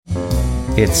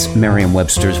It's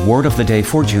Merriam-Webster's Word of the Day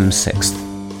for June 6th.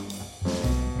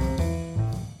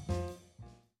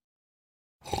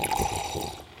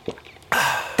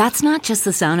 That's not just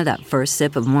the sound of that first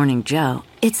sip of Morning Joe.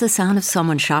 It's the sound of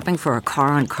someone shopping for a car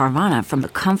on Carvana from the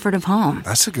comfort of home.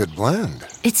 That's a good blend.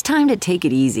 It's time to take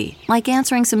it easy, like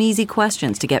answering some easy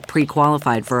questions to get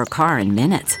pre-qualified for a car in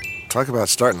minutes. Talk about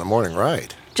starting the morning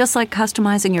right. Just like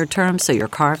customizing your terms so your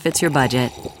car fits your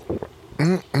budget.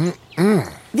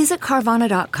 Visit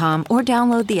Carvana.com or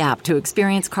download the app to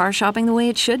experience car shopping the way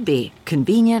it should be.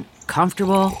 Convenient,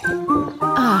 comfortable.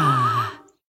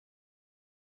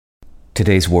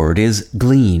 Today's word is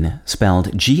glean,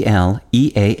 spelled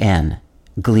G-L-E-A-N.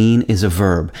 Glean is a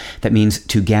verb that means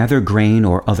to gather grain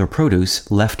or other produce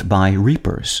left by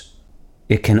reapers.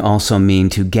 It can also mean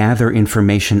to gather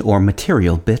information or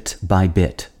material bit by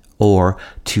bit, or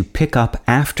to pick up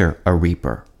after a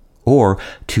reaper, or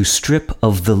to strip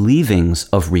of the leavings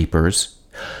of reapers.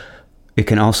 It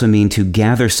can also mean to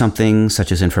gather something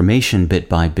such as information bit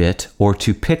by bit, or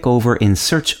to pick over in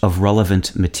search of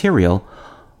relevant material,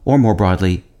 or more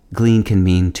broadly, glean can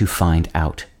mean to find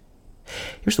out.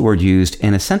 Here's the word used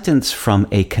in a sentence from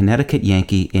A Connecticut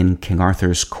Yankee in King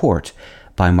Arthur's Court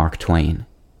by Mark Twain.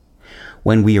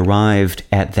 When we arrived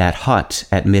at that hut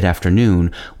at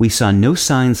mid-afternoon, we saw no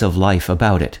signs of life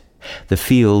about it. The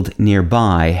field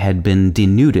nearby had been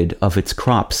denuded of its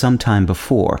crop some time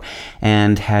before,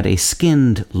 and had a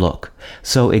skinned look,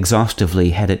 so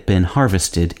exhaustively had it been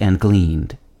harvested and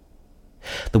gleaned.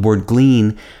 The word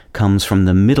glean comes from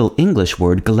the Middle English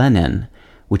word glenen,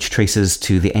 which traces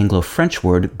to the Anglo-French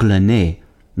word gleaner,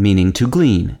 meaning to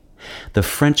glean. The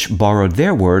French borrowed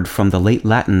their word from the late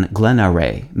Latin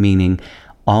glenare, meaning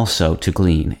also to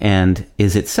glean, and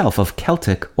is itself of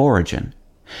Celtic origin.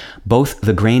 Both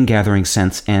the grain-gathering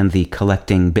sense and the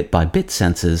collecting bit-by-bit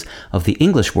senses of the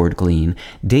English word glean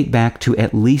date back to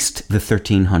at least the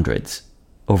 1300s.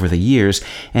 Over the years,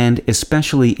 and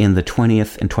especially in the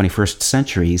 20th and 21st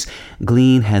centuries,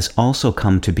 glean has also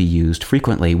come to be used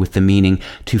frequently with the meaning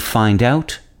to find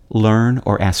out, learn,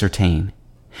 or ascertain.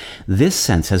 This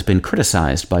sense has been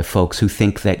criticized by folks who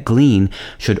think that glean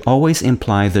should always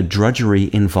imply the drudgery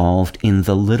involved in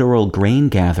the literal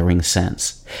grain-gathering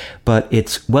sense, but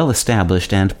it's well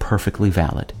established and perfectly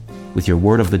valid. With your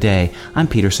Word of the Day, I'm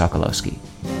Peter Sokolowski.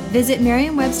 Visit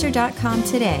Merriam-Webster.com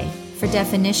today for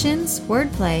definitions,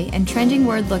 wordplay, and trending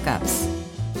word lookups.